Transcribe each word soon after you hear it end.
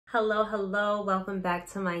Hello, welcome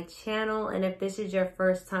back to my channel. And if this is your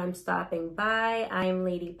first time stopping by, I am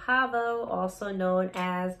Lady Pavo, also known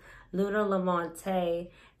as Luna Lamonte.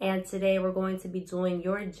 And today we're going to be doing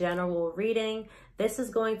your general reading. This is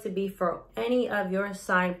going to be for any of your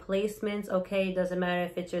sign placements, okay? Doesn't matter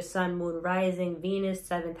if it's your sun, moon, rising, Venus,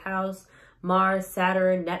 7th house, Mars,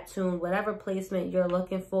 Saturn, Neptune, whatever placement you're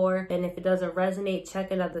looking for. And if it doesn't resonate, check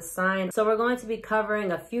another sign. So we're going to be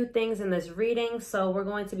covering a few things in this reading. So we're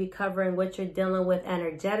going to be covering what you're dealing with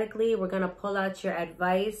energetically. We're going to pull out your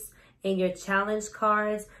advice and your challenge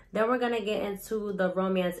cards. Then we're going to get into the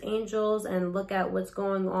romance angels and look at what's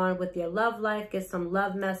going on with your love life, get some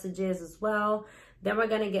love messages as well. Then we're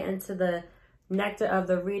going to get into the nectar of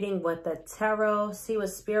the reading with the tarot, see what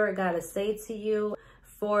spirit got to say to you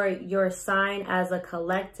for your sign as a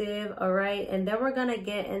collective, all right? And then we're gonna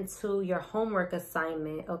get into your homework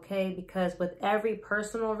assignment, okay? Because with every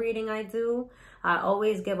personal reading I do, I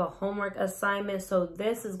always give a homework assignment. So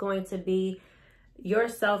this is going to be your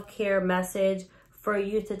self-care message for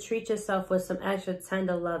you to treat yourself with some extra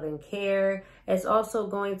tender love and care. It's also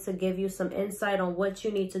going to give you some insight on what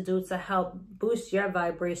you need to do to help boost your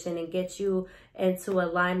vibration and get you into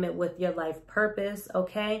alignment with your life purpose,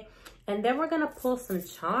 okay? And then we're going to pull some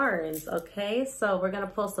charms, okay? So we're going to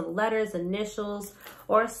pull some letters, initials,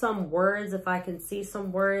 or some words, if I can see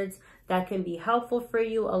some words that can be helpful for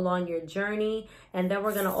you along your journey. And then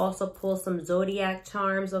we're going to also pull some zodiac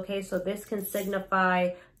charms, okay? So this can signify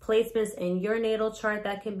placements in your natal chart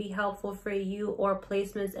that can be helpful for you, or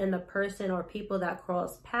placements in the person or people that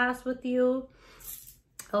cross paths with you,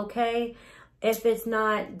 okay? If it's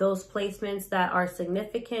not those placements that are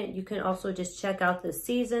significant, you can also just check out the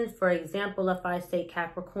seasons. For example, if I say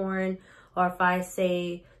Capricorn or if I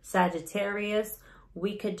say Sagittarius,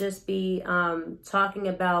 we could just be talking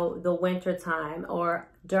about the winter time or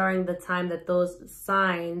during the time that those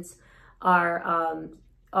signs are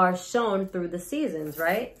shown through the seasons,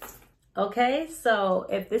 right? Okay, so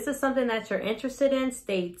if this is something that you're interested in,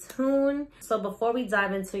 stay tuned. So before we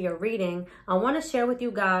dive into your reading, I want to share with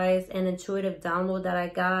you guys an intuitive download that I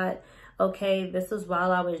got. Okay, this is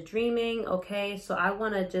while I was dreaming. Okay, so I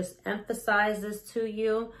want to just emphasize this to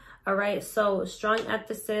you. All right, so strong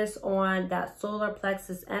emphasis on that solar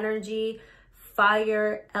plexus energy,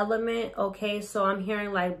 fire element. Okay, so I'm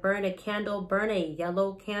hearing like burn a candle, burn a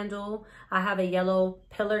yellow candle. I have a yellow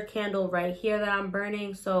pillar candle right here that I'm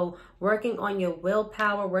burning. So working on your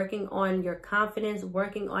willpower, working on your confidence,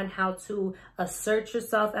 working on how to assert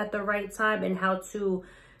yourself at the right time and how to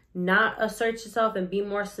not assert yourself and be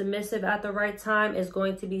more submissive at the right time is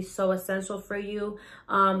going to be so essential for you.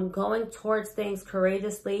 Going towards things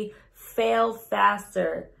courageously, fail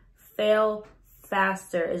faster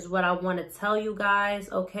is what I want to tell you guys,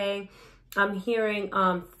 okay? I'm hearing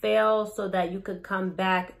fail so that you could come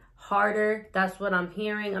back harder. That's what I'm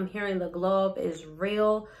hearing. I'm hearing the glow up is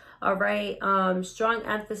real, all right? Strong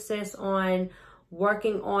emphasis on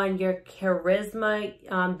working on your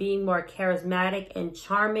charisma, being more charismatic and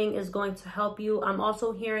charming is going to help you. I'm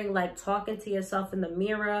also hearing like talking to yourself in the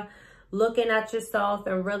mirror, looking at yourself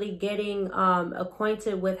and really getting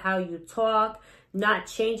acquainted with how you talk. Not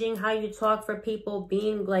changing how you talk for people,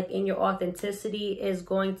 being like in your authenticity is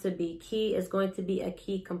going to be key, is going to be a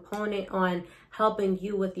key component on helping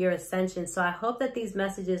you with your ascension. So I hope that these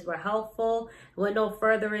messages were helpful. With no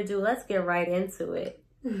further ado, let's get right into it.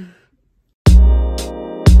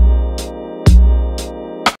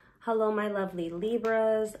 Hello, my lovely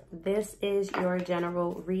Libras. This is your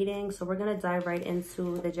general reading. So we're going to dive right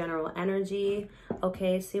into the general energy.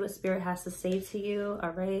 Okay, see what spirit has to say to you.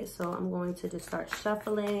 All right, so I'm going to just start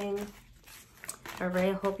shuffling. All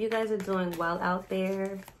right, hope you guys are doing well out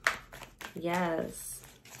there. Yes.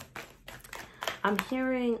 I'm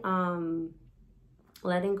hearing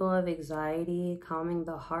letting go of anxiety, calming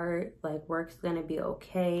the heart, like work's gonna be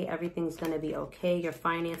okay, everything's gonna be okay, your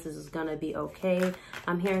finances is gonna be okay.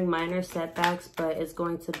 I'm hearing minor setbacks, but it's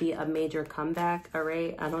going to be a major comeback, all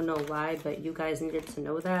right? I don't know why, but you guys needed to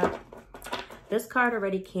know that. This card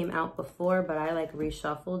already came out before, but I like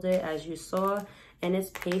reshuffled it as you saw, and it's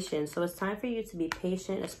patience. So it's time for you to be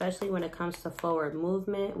patient, especially when it comes to forward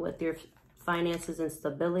movement with your finances and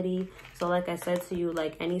stability. So like I said to you,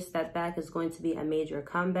 like any step back is going to be a major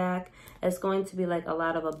comeback. It's going to be like a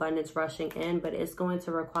lot of abundance rushing in, but it's going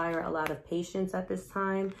to require a lot of patience at this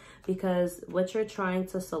time, because what you're trying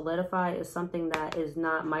to solidify is something that is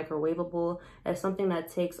not microwavable. It's something that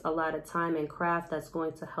takes a lot of time and craft that's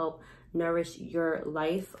going to help nourish your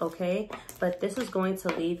life, okay? But this is going to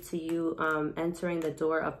lead to you entering the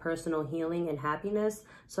door of personal healing and happiness.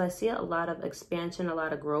 So I see a lot of expansion, a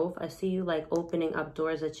lot of growth. I see you like opening up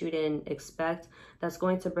doors that you didn't expect. That's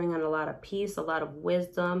going to bring in a lot of peace, a lot of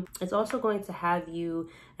wisdom. It's also going to have you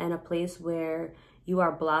in a place where you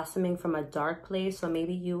are blossoming from a dark place. So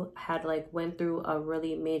maybe you had like went through a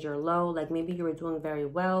really major low, like maybe you were doing very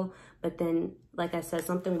well, but then like I said,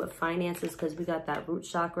 something with finances, because we got that root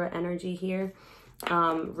chakra energy here.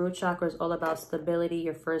 Root chakra is all about stability,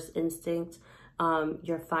 your first instinct,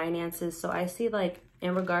 your finances. So I see like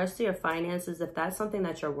in regards to your finances, if that's something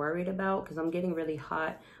that you're worried about, because I'm getting really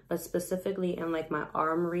hot, but specifically in like my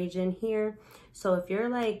arm region here. So if you're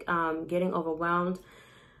like getting overwhelmed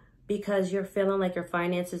because you're feeling like your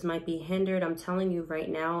finances might be hindered, I'm telling you right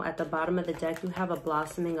now, at the bottom of the deck, you have a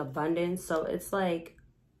blossoming abundance. So it's like,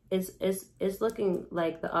 it's looking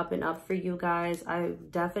like the up and up for you guys. I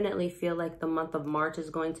definitely feel like the month of March is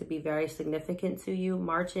going to be very significant to you.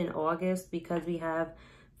 March and August, because we have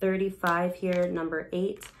 35 here, number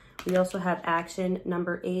 8. We also have action,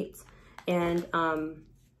 number 8. And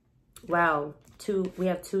wow, we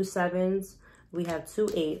have 2 7s, we have 2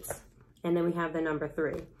 8s, and then we have the number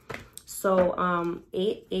 3. So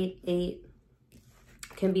 888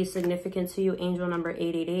 can be significant to you, angel number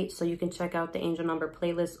 888. So you can check out the angel number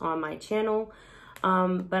playlist on my channel.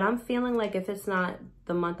 But I'm feeling like if it's not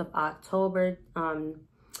the month of October,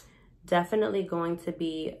 definitely going to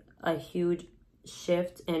be a huge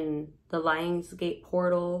shift in the Lionsgate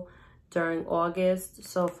portal during August.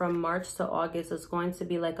 So from March to August, it's going to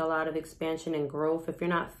be like a lot of expansion and growth. If you're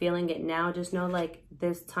not feeling it now, just know like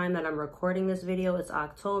this time that I'm recording this video, it's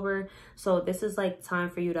October. So this is like time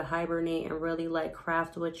for you to hibernate and really like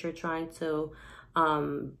craft what you're trying to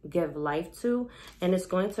give life to. And it's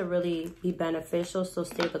going to really be beneficial. So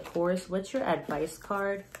stay the course. What's your advice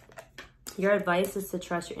card? Your advice is to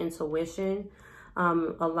trust your intuition.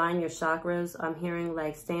 Align your chakras. I'm hearing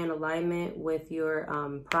like stay in alignment with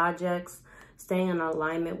your projects, staying in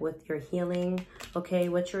alignment with your healing. Okay,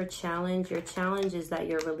 what's your challenge? Your challenge is that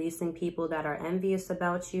you're releasing people that are envious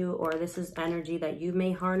about you, or this is energy that you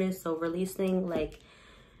may harness. So releasing like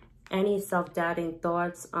any self-doubting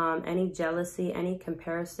thoughts, any jealousy, any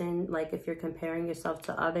comparison. Like if you're comparing yourself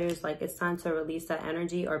to others, like it's time to release that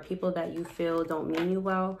energy, or people that you feel don't mean you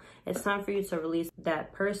well. It's time for you to release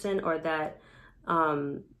that person or that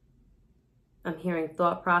I'm hearing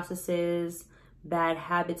thought processes, bad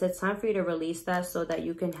habits. It's time for you to release that so that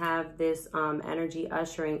you can have this energy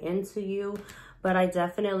ushering into you. But I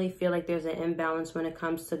definitely feel like there's an imbalance when it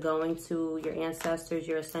comes to going to your ancestors,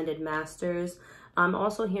 your ascended masters. I'm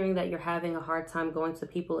also hearing that you're having a hard time going to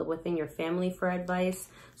people within your family for advice.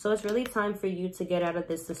 So it's really time for you to get out of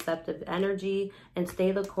this deceptive energy and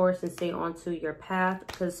stay the course and stay onto your path,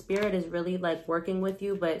 because Spirit is really like working with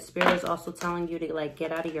you, but Spirit is also telling you to like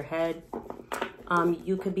get out of your head.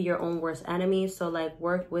 You could be your own worst enemy. So like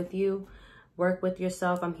work with you, work with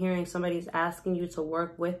yourself. I'm hearing somebody's asking you to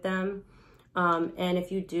work with them. And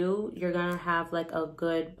if you do, you're gonna have like a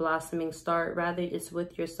good blossoming start, rather it's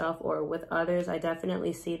with yourself or with others. I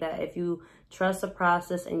definitely see that if you trust the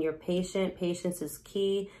process and you're patient, patience is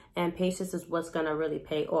key, and patience is what's gonna really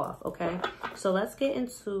pay off. Okay, so let's get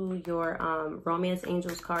into your romance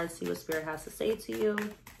angels card, see what Spirit has to say to you.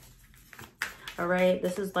 All right,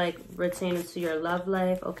 this is like pertaining to your love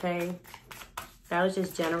life. Okay, that was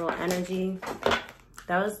just general energy.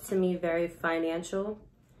 That was to me very financial.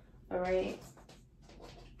 All right.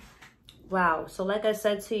 Wow. So like I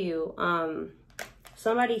said to you,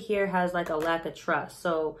 somebody here has like a lack of trust.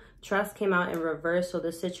 So trust came out in reverse. So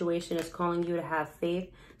this situation is calling you to have faith.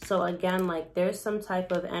 So again, like there's some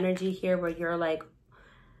type of energy here where you're like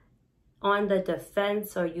on the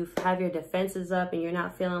defense, or you have your defenses up and you're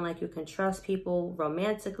not feeling like you can trust people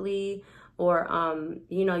romantically, or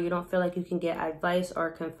you know, you don't feel like you can get advice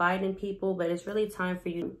or confide in people. But it's really time for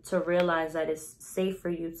you to realize that it's safe for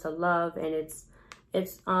you to love, and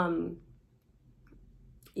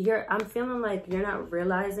I'm feeling like you're not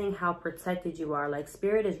realizing how protected you are. Like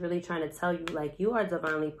Spirit is really trying to tell you like you are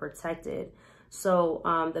divinely protected. So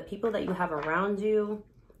the people that you have around you,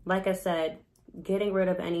 like I said, getting rid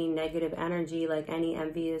of any negative energy, like any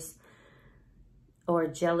envious or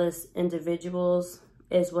jealous individuals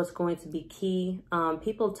is what's going to be key.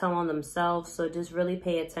 People tell on themselves, so just really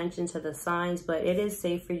pay attention to the signs. But it is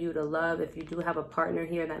safe for you to love. If you do have a partner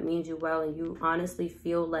here that means you well, and you honestly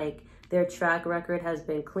feel like their track record has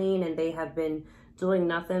been clean and they have been doing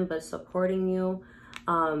nothing but supporting you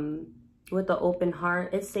with an open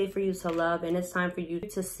heart, it's safe for you to love. And it's time for you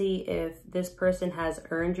to see if this person has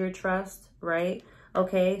earned your trust, right?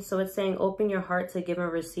 Okay, so it's saying open your heart to give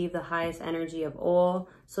and receive the highest energy of all.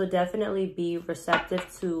 So definitely be receptive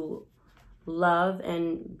to love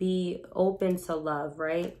and be open to love,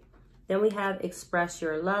 right? Then we have express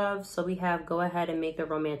your love. So we have go ahead and make a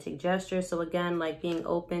romantic gesture. So again, like being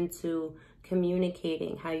open to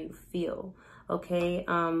communicating how you feel, okay?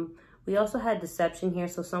 We also had deception here.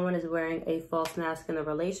 So someone is wearing a false mask in a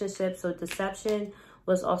relationship. So deception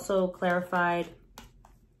was also clarified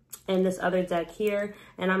in this other deck here,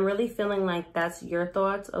 and I'm really feeling like that's your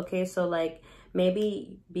thoughts, okay? So like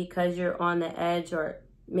maybe because you're on the edge, or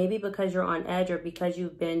maybe because you're on edge, or because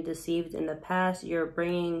you've been deceived in the past, you're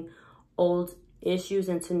bringing old issues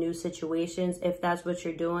into new situations. If that's what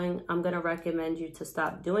you're doing, I'm going to recommend you to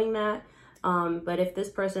stop doing that. But if this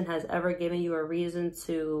person has ever given you a reason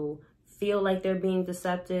to feel like they're being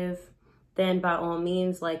deceptive, then by all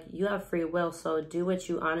means, like, you have free will. So do what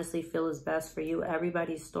you honestly feel is best for you.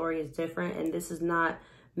 Everybody's story is different, and this is not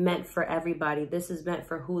meant for everybody. This is meant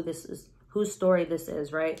for whose story this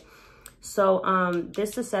is, right? So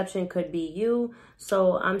this deception could be you.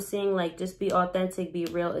 So I'm seeing like just be authentic, be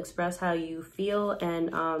real, express how you feel,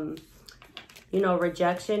 and you know,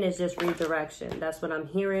 rejection is just redirection. That's what I'm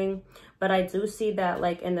hearing. But I do see that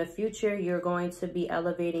like in the future, you're going to be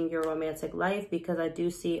elevating your romantic life, because I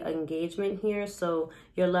do see engagement here. So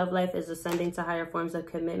your love life is ascending to higher forms of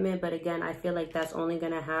commitment. But again, I feel like that's only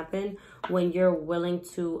going to happen when you're willing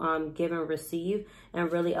to give and receive,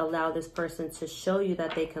 and really allow this person to show you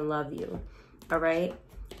that they can love you. All right.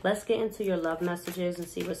 Let's get into your love messages and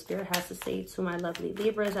see what Spirit has to say to my lovely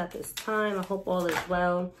Libras at this time. I hope all is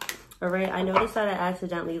well. All right. I noticed that I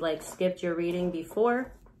accidentally like skipped your reading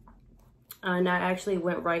before. And I actually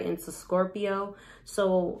went right into Scorpio.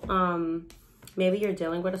 So maybe you're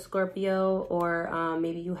dealing with a Scorpio, or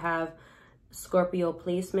maybe you have Scorpio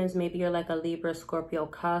placements. Maybe you're like a Libra Scorpio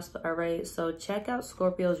cusp. All right. So check out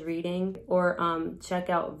Scorpio's reading, or check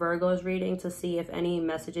out Virgo's reading to see if any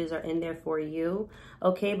messages are in there for you.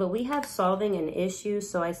 Okay. But we have solving an issue.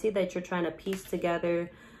 So I see that you're trying to piece together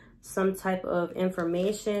some type of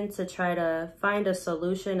information to try to find a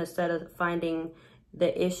solution instead of finding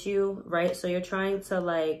the issue, right? So you're trying to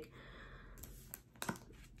like,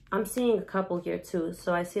 I'm seeing a couple here too.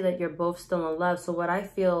 So I see that you're both still in love. So what I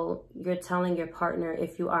feel you're telling your partner,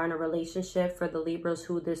 if you are in a relationship, for the Libras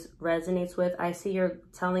who this resonates with, I see you're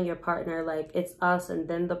telling your partner like it's us and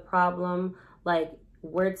then the problem. Like,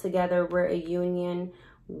 we're together, we're a union.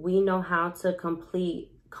 We know how to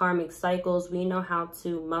complete karmic cycles. We know how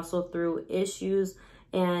to muscle through issues.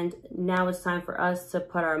 And now it's time for us to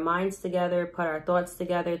put our minds together, put our thoughts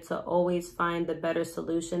together, to always find the better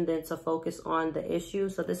solution than to focus on the issue.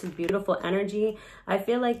 So this is beautiful energy. I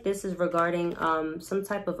feel like this is regarding some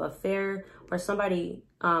type of affair, or somebody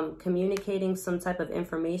communicating some type of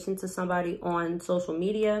information to somebody on social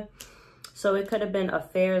media. So it could have been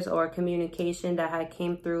affairs or communication that had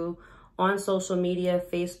came through on social media,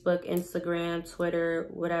 Facebook, Instagram, Twitter,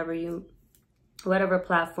 whatever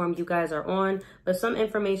platform you guys are on. But some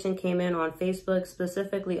information came in on Facebook,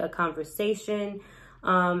 specifically a conversation.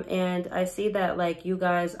 And I see that like you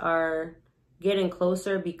guys are getting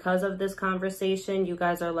closer because of this conversation. You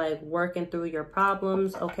guys are like working through your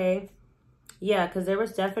problems, okay? Yeah, because there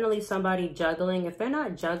was definitely somebody juggling. If they're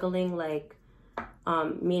not juggling like,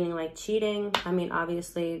 meaning like cheating, I mean,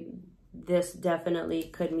 obviously this definitely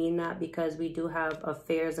could mean that, because we do have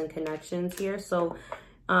affairs and connections here. So,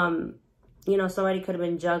 you know, somebody could have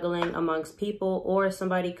been juggling amongst people, or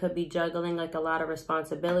somebody could be juggling like a lot of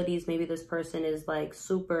responsibilities. Maybe this person is like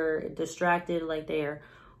super distracted, like they're,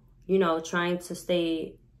 you know, trying to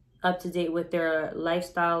stay up to date with their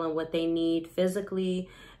lifestyle and what they need physically.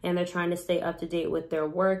 And they're trying to stay up to date with their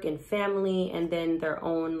work and family, and then their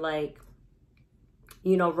own like,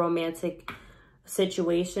 you know, romantic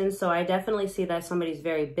situation. So I definitely see that somebody's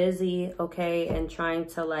very busy, okay, and trying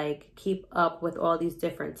to like keep up with all these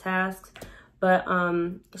different tasks. But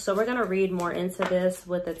so we're gonna read more into this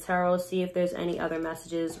with the tarot, see if there's any other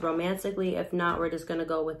messages romantically. If not, we're just gonna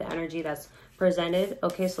go with the energy that's presented.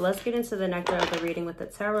 Okay, so let's get into the nectar of the reading with the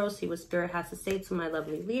tarot, see what Spirit has to say to my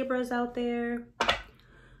lovely Libras out there.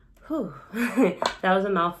 Whew. That was a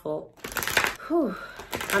mouthful. Whew.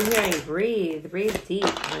 I'm hearing breathe deep,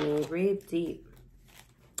 honey, breathe deep.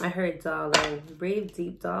 I heard darling, breathe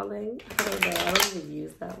deep, darling. I don't know, I don't even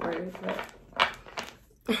use that word, but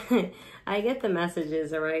I get the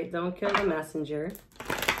messages, all right? Don't kill the messenger.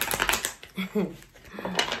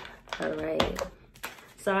 All right.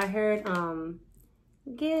 So I heard,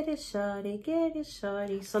 get it, shawty, get it,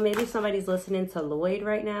 shawty. So maybe somebody's listening to Lloyd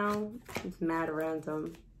right now. It's mad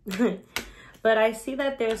random. But I see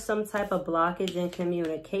that there's some type of blockage in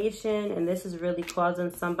communication, and this is really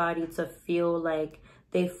causing somebody to feel like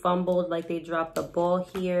they fumbled, like they dropped the ball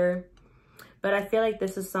here. But I feel like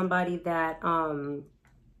this is somebody that,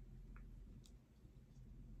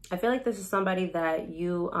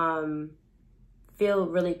 you feel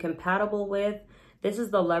really compatible with. This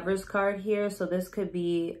is the Lovers card here, so this could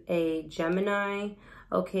be a Gemini.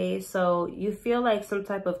 Okay, so you feel like some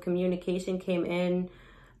type of communication came in,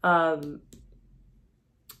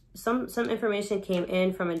 some information came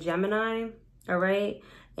in from a Gemini, all right?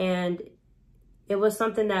 And it was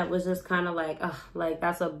something that was just kind of like, like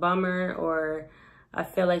that's a bummer, or I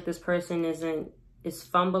feel like this person is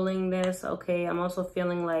fumbling this, okay? I'm also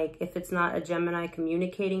feeling like if it's not a Gemini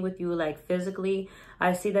communicating with you, like physically,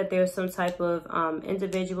 I see that there's some type of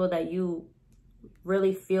individual that you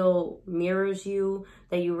really feel mirrors you,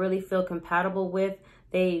 that you really feel compatible with.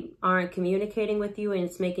 They aren't communicating with you, and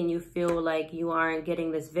it's making you feel like you aren't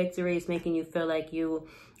getting this victory. It's making you feel like you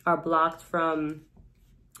are blocked from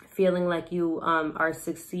feeling like you are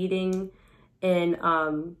succeeding in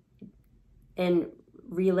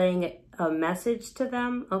relaying a message to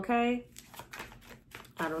them, okay?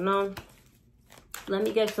 I don't know. Let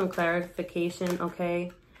me get some clarification,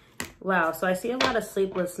 okay? Wow, so I see a lot of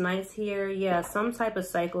sleepless nights here. Yeah, some type of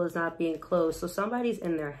cycle is not being closed. So somebody's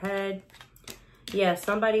in their head. Yeah,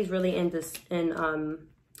 somebody's really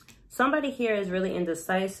somebody here is really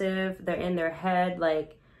indecisive. They're in their head,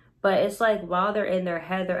 like, but it's like while they're in their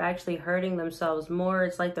head, they're actually hurting themselves more.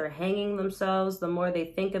 It's like they're hanging themselves. The more they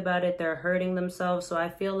think about it, they're hurting themselves. So I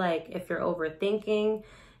feel like if you're overthinking,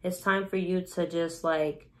 it's time for you to just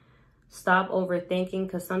like stop overthinking,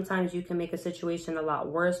 because sometimes you can make a situation a lot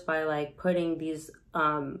worse by like putting too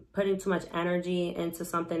much energy into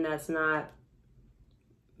something that's not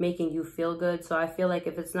making you feel good. So I feel like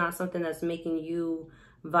if it's not something that's making you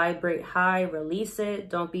vibrate high, release it.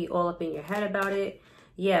 Don't be all up in your head about it.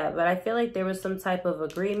 Yeah, but I feel like there was some type of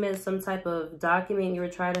agreement, some type of document you were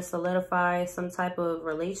trying to solidify, some type of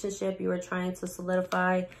relationship you were trying to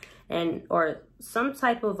solidify, or some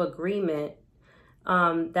type of agreement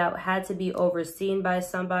that had to be overseen by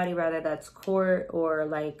somebody, rather that's court or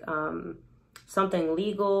like something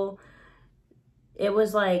legal. It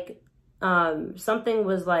was like something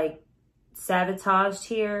was like sabotaged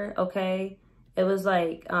here, okay? It was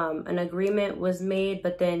like an agreement was made,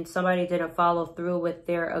 but then somebody didn't follow through with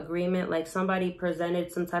their agreement. Like somebody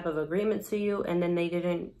presented some type of agreement to you and then they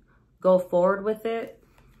didn't go forward with it.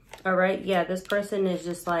 All right. Yeah, this person is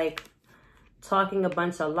just like talking a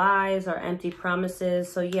bunch of lies or empty promises.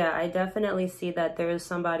 So yeah, I definitely see that there is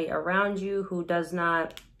somebody around you who does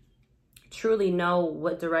not truly know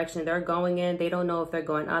what direction they're going in. They don't know if they're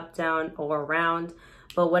going up, down, or around.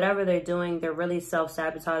 But whatever they're doing, they're really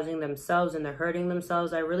self-sabotaging themselves and they're hurting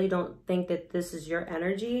themselves. I really don't think that this is your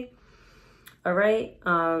energy. All right.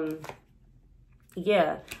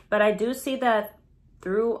 Yeah. But I do see that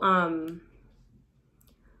through all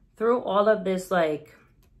of this, like,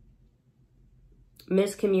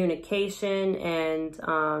 miscommunication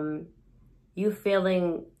and you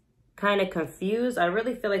feeling kind of confused. I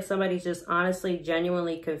really feel like somebody's just honestly,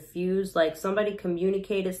 genuinely confused. Like somebody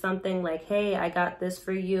communicated something like, hey, I got this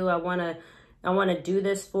for you. I want to do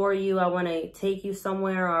this for you. I want to take you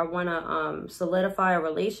somewhere, or I want to solidify a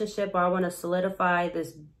relationship, or I want to solidify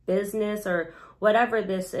this business, or whatever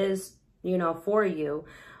this is, you know, for you.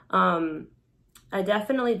 I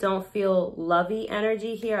definitely don't feel lovey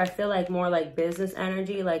energy here. I feel like more like business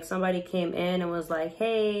energy. Like somebody came in and was like,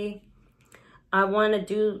 hey, I want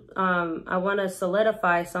to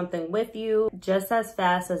solidify something with you. Just as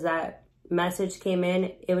fast as that message came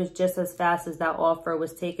in, it was just as fast as that offer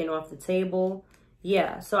was taken off the table.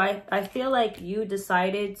 Yeah, so I feel like you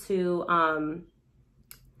decided to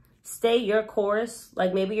stay your course.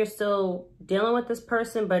 Like maybe you're still dealing with this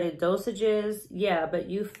person, but in dosages. Yeah, but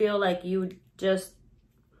you feel like you just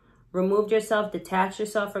removed yourself, detached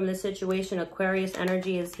yourself from this situation. Aquarius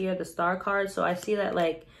energy is here, the Star card. So I see that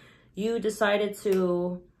like you decided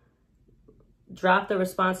to drop the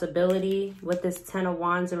responsibility with this 10 of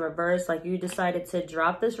Wands in reverse. Like you decided to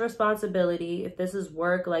drop this responsibility. If this is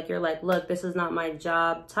work, like you're like, look, this is not my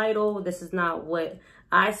job title. This is not what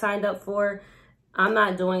I signed up for. I'm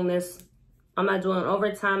not doing this. I'm not doing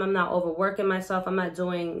overtime. I'm not overworking myself. I'm not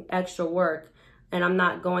doing extra work. And I'm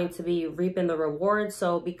not going to be reaping the rewards.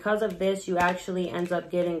 So because of this, you actually end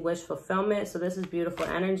up getting wish fulfillment. So this is beautiful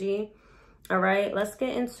energy. All right, let's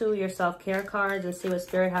get into your self-care cards and see what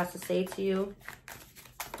Spirit has to say to you.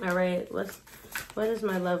 All right, what does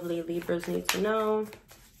my lovely Libras need to know?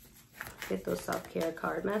 Get those self-care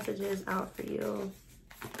card messages out for you.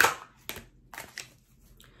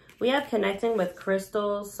 We have connecting with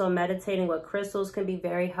crystals. So meditating with crystals can be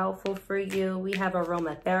very helpful for you. We have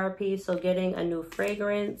aromatherapy. So getting a new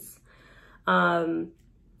fragrance, a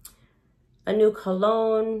new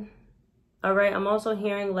cologne. All right. I'm also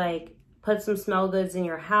hearing like put some smell goods in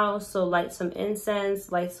your house. So light some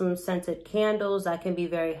incense, light some scented candles. That can be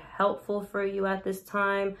very helpful for you at this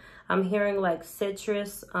time. I'm hearing like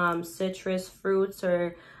citrus fruits,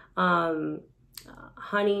 or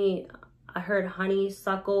honey. I heard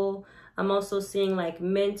honeysuckle. I'm also seeing like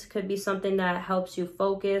mint could be something that helps you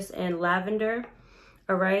focus, and lavender.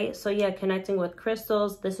 All right. So yeah, connecting with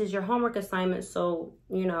crystals. This is your homework assignment. So,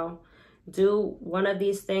 you know, do one of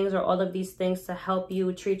these things or all of these things to help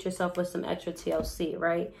you treat yourself with some extra TLC,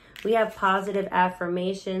 right? We have positive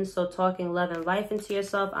affirmations. So talking love and life into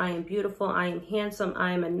yourself. I am beautiful. I am handsome.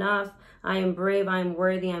 I am enough. I am brave. I am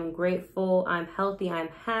worthy. I'm grateful. I'm healthy. I'm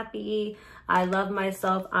happy. I love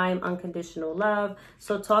myself. I'm unconditional love.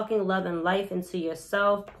 So talking love and life into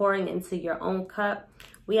yourself, pouring into your own cup.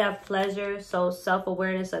 We have pleasure. So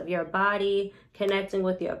self-awareness of your body, connecting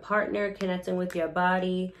with your partner, connecting with your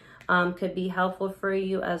body. Could be helpful for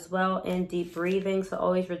you as well. And deep breathing. So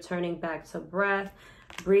always returning back to breath,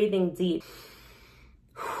 breathing deep.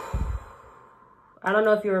 I don't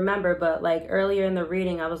know if you remember, but like earlier in the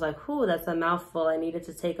reading, I was like, whew, that's a mouthful. I needed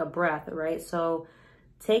to take a breath, right? So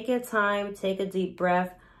take your time, take a deep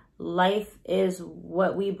breath. Life is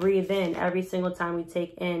what we breathe in every single time we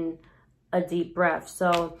take in a deep breath.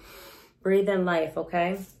 So breathe in life,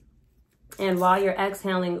 okay? And while you're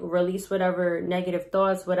exhaling, release whatever negative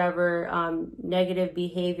thoughts, whatever negative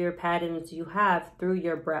behavior patterns you have through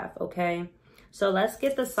your breath, okay? So let's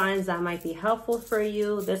get the signs that might be helpful for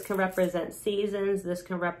you. This can represent seasons. This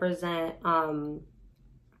can represent,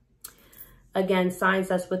 again, signs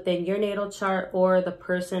that's within your natal chart or the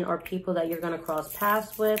person or people that you're going to cross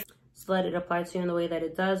paths with. So let it apply to you in the way that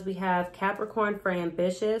it does. We have Capricorn for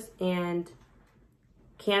ambitious and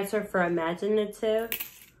Cancer for imaginative.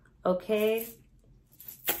 Okay.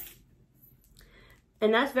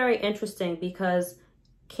 And that's very interesting because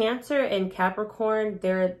Cancer and Capricorn,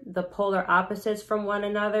 they're the polar opposites from one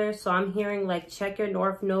another. So I'm hearing like check your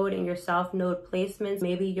North Node and your South Node placements.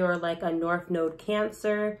 Maybe you're like a North Node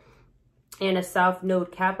Cancer and a South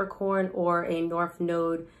Node Capricorn, or a North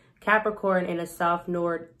Node Capricorn and a South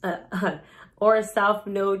Node or a South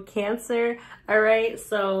Node Cancer. All right,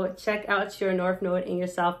 so check out your North Node and your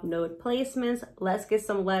South Node placements. Let's get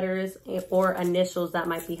some letters or initials that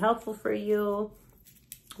might be helpful for you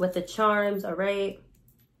with the charms. All right,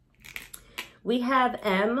 we have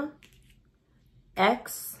M,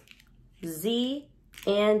 X, Z,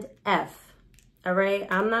 and F. All right,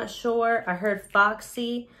 I'm not sure. I heard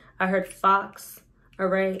Foxy. I heard Fox. All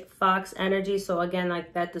right, Fox energy. So again,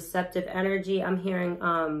 like that deceptive energy. I'm hearing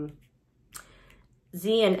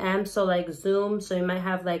Z and M, so like Zoom. So you might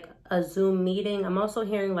have like a Zoom meeting. I'm also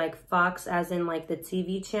hearing like Fox as in like the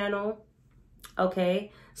TV channel.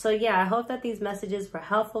 Okay, so yeah, I hope that these messages were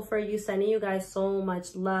helpful for you. Sending you guys so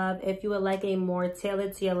much love. If you would like a more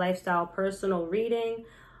tailored to your lifestyle personal reading,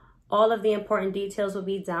 all of the important details will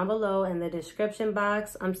be down below in the description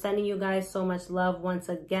box. I'm sending you guys so much love once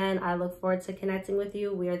again. I look forward to connecting with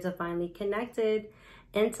you. We are divinely connected.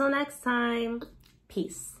 Until next time,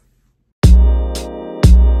 peace.